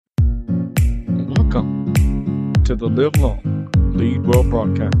Welcome to the Live Long, Lead Well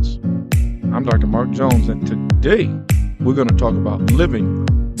broadcast. I'm Dr. Mark Jones, and today we're going to talk about living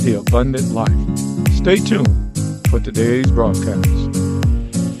the abundant life. Stay tuned for today's broadcast.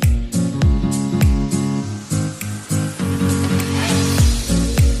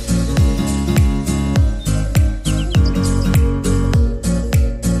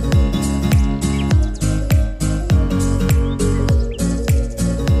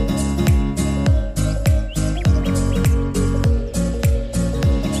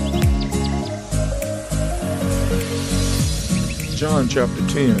 John chapter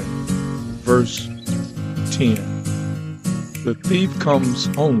 10, verse 10. The thief comes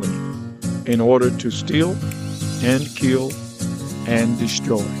only in order to steal and kill and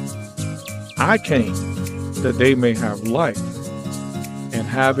destroy. I came that they may have life and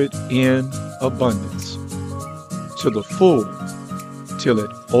have it in abundance, to the full, till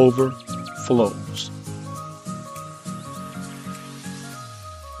it overflows.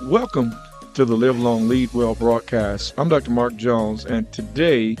 Welcome to the Live Long, Lead Well broadcast. I'm Dr. Mark Jones, and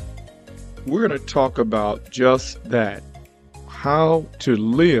today we're going to talk about just that, how to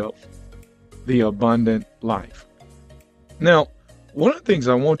live the abundant life. Now, one of the things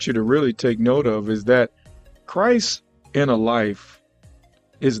I want you to really take note of is that Christ in a life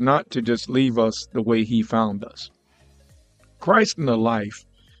is not to just leave us the way he found us. Christ in a life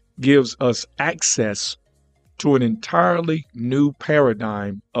gives us access to an entirely new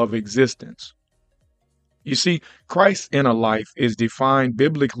paradigm of existence. You see, Christ in a life is defined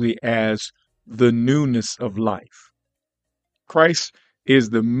biblically as the newness of life. Christ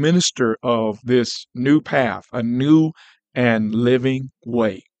is the minister of this new path, a new and living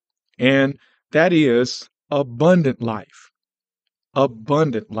way. And that is abundant life.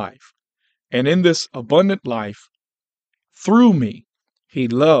 Abundant life. And in this abundant life, through me, he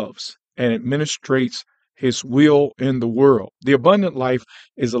loves and administrates his will in the world. The abundant life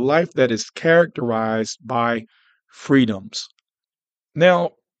is a life that is characterized by freedoms.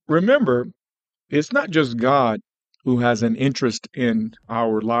 Now, remember, it's not just God who has an interest in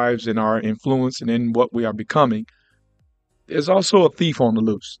our lives and our influence and in what we are becoming. There's also a thief on the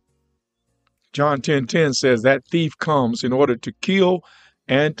loose. John 10:10 says that thief comes in order to kill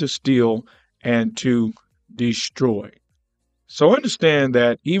and to steal and to destroy. So understand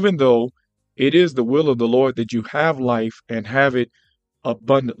that even though it is the will of the Lord that you have life and have it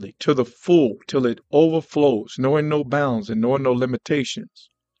abundantly, to the full, till it overflows, knowing no bounds and knowing no limitations,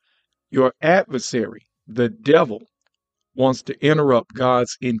 your adversary, the devil, wants to interrupt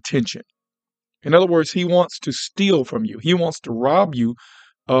God's intention. In other words, he wants to steal from you. He wants to rob you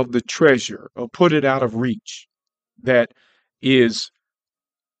of the treasure or put it out of reach that is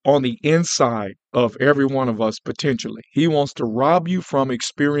on the inside of every one of us potentially. He wants to rob you from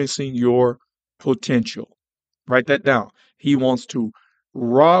experiencing your potential. Write that down. He wants to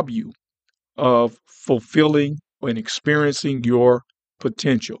rob you of fulfilling and experiencing your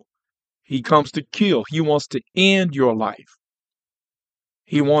potential. He comes to kill. He wants to end your life.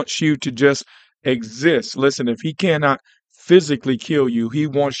 He wants you to just exist. Listen, if he cannot physically kill you, he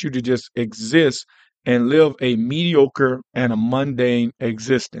wants you to just exist and live a mediocre and a mundane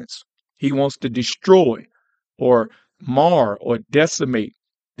existence. He wants to destroy or mar or decimate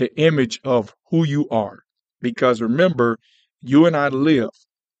the image of who you are. Because remember, you and I live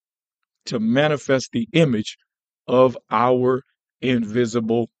to manifest the image of our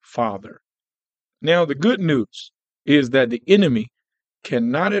invisible Father. Now, the good news is that the enemy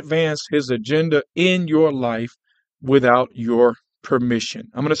cannot advance his agenda in your life without your permission.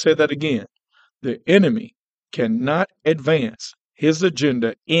 I'm going to say that again. The enemy cannot advance his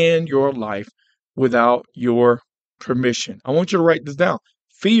agenda in your life without your permission. I want you to write this down.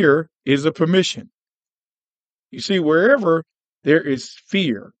 Fear is a permission. You see, wherever there is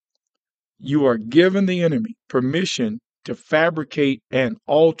fear, you are giving the enemy permission to fabricate an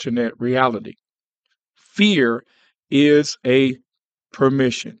alternate reality. Fear is a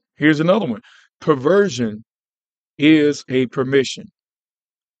permission. Here's another one. Perversion is a permission.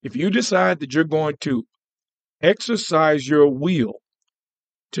 If you decide that you're going to exercise your will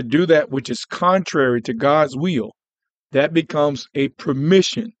to do that which is contrary to God's will, that becomes a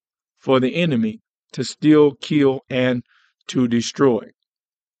permission for the enemy to steal, kill, and to destroy.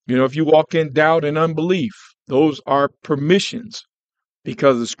 You know, if you walk in doubt and unbelief, those are permissions,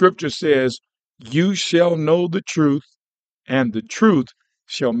 because the scripture says, you shall know the truth, and the truth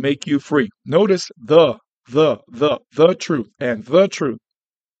shall make you free. Notice the truth and the truth,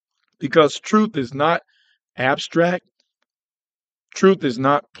 because truth is not abstract. Truth is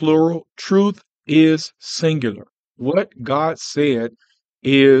not plural. Truth is singular. What God said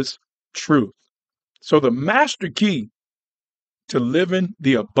is truth. So the master key to living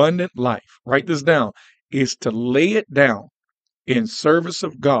the abundant life, write this down, is to lay it down in service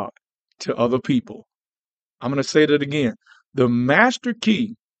of God to other people. I'm going to say that again. The master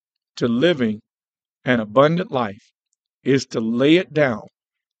key to living an abundant life is to lay it down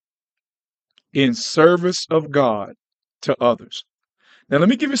in service of God to others. Now, let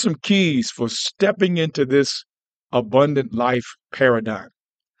me give you some keys for stepping into this abundant life paradigm.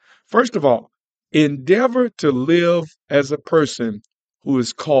 First of all, endeavor to live as a person who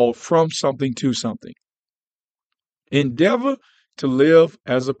is called from something to something. Endeavor to live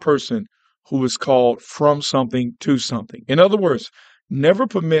as a person who is called from something to something. In other words, never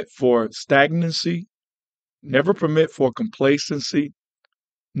permit for stagnancy, never permit for complacency,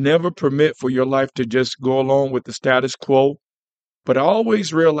 never permit for your life to just go along with the status quo, but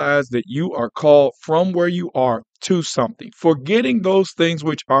always realize that you are called from where you are to something, forgetting those things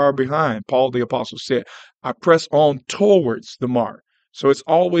which are behind. Paul the Apostle said, I press on towards the mark. So it's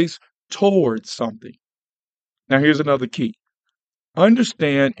always towards something. Now, here's another key.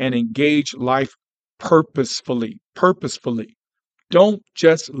 Understand and engage life purposefully. Purposefully. Don't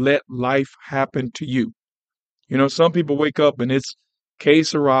just let life happen to you. You know, some people wake up and it's que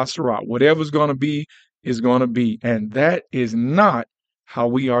sera, sera. Whatever's going to be is going to be. And that is not how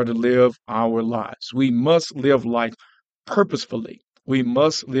we are to live our lives. We must live life purposefully. We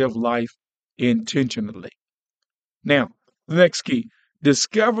must live life intentionally. Now, the next key,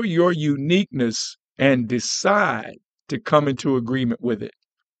 discover your uniqueness and decide to come into agreement with it.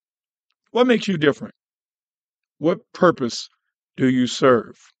 What makes you different? What purpose do you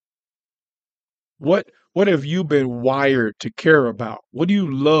serve? What have you been wired to care about? What do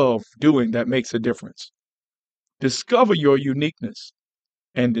you love doing that makes a difference? Discover your uniqueness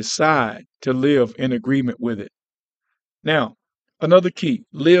and decide to live in agreement with it. Now, another key,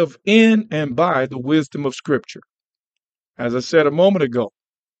 live in and by the wisdom of Scripture. As I said a moment ago,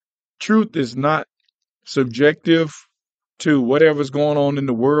 truth is not subjective to whatever's going on in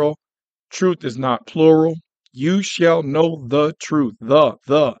the world. Truth is not plural. You shall know the truth,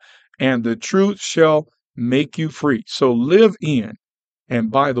 and the truth shall make you free. So live in and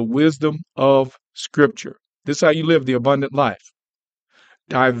by the wisdom of Scripture. This is how you live the abundant life.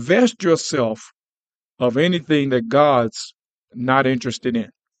 Divest yourself of anything that God's not interested in.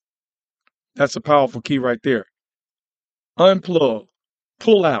 That's a powerful key right there. Unplug,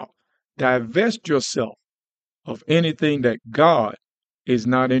 pull out, divest yourself of anything that God is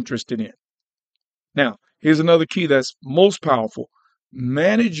not interested in. Now, here's another key that's most powerful.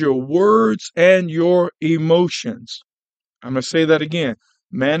 Manage your words and your emotions. I'm going to say that again.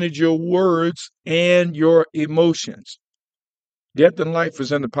 Manage your words and your emotions. Death and life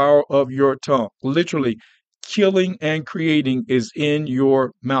is in the power of your tongue. Literally, killing and creating is in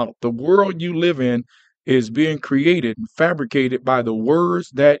your mouth. The world you live in is being created and fabricated by the words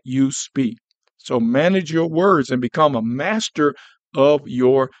that you speak. So manage your words and become a master of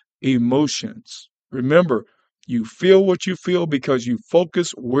your emotions. Remember, you feel what you feel because you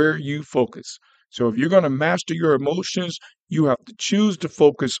focus where you focus. So if you're going to master your emotions, you have to choose to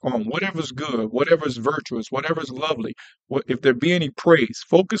focus on whatever's good, whatever's virtuous, whatever's lovely. If there be any praise,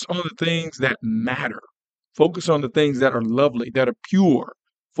 focus on the things that matter. Focus on the things that are lovely, that are pure.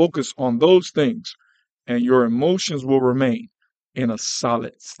 Focus on those things, and your emotions will remain in a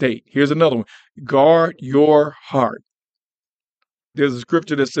solid state. Here's another one. Guard your heart. There's a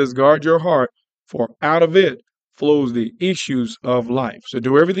scripture that says, guard your heart, for out of it flows the issues of life. So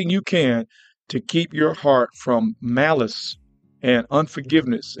do everything you can to keep your heart from malice and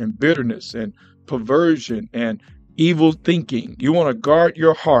unforgiveness and bitterness and perversion and evil thinking. You want to guard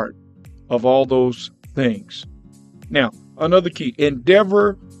your heart of all those things. Now, another key,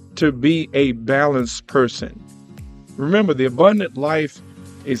 endeavor to be a balanced person. Remember, the abundant life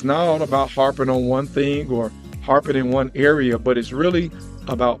is not all about harping on one thing or harping in one area, but it's really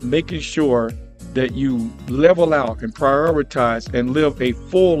about making sure that you level out and prioritize and live a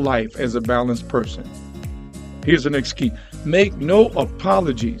full life as a balanced person. Here's the next key. Make no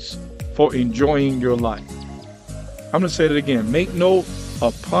apologies for enjoying your life. I'm going to say it again. Make no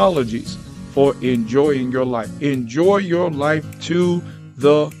apologies for enjoying your life. Enjoy your life to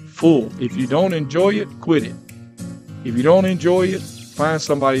the full. If you don't enjoy it, quit it. If you don't enjoy it, find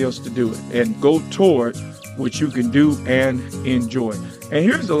somebody else to do it and go toward what you can do and enjoy. And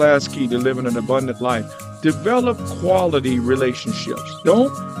here's the last key to living an abundant life. Develop quality relationships.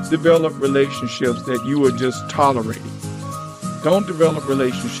 Don't develop relationships that you are just tolerating. Don't develop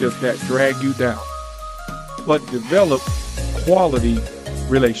relationships that drag you down, but develop quality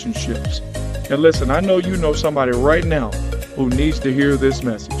relationships. And listen, I know you know somebody right now who needs to hear this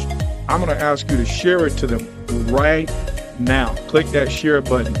message. I'm going to ask you to share it to them right now. Click that share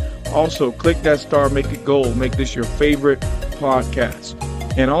button. Also, click that star, make it gold. Make this your favorite podcast.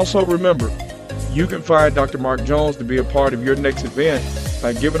 And also remember, you can find Dr. Mark Jones to be a part of your next event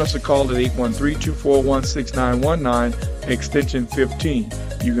by giving us a call at 813-241-6919, extension 15.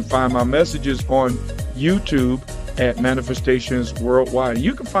 You can find my messages on YouTube at Manifestations Worldwide.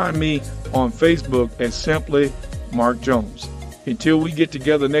 You can find me on Facebook at Simply Mark Jones. Until we get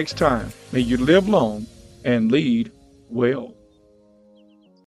together next time, may you live long and lead well.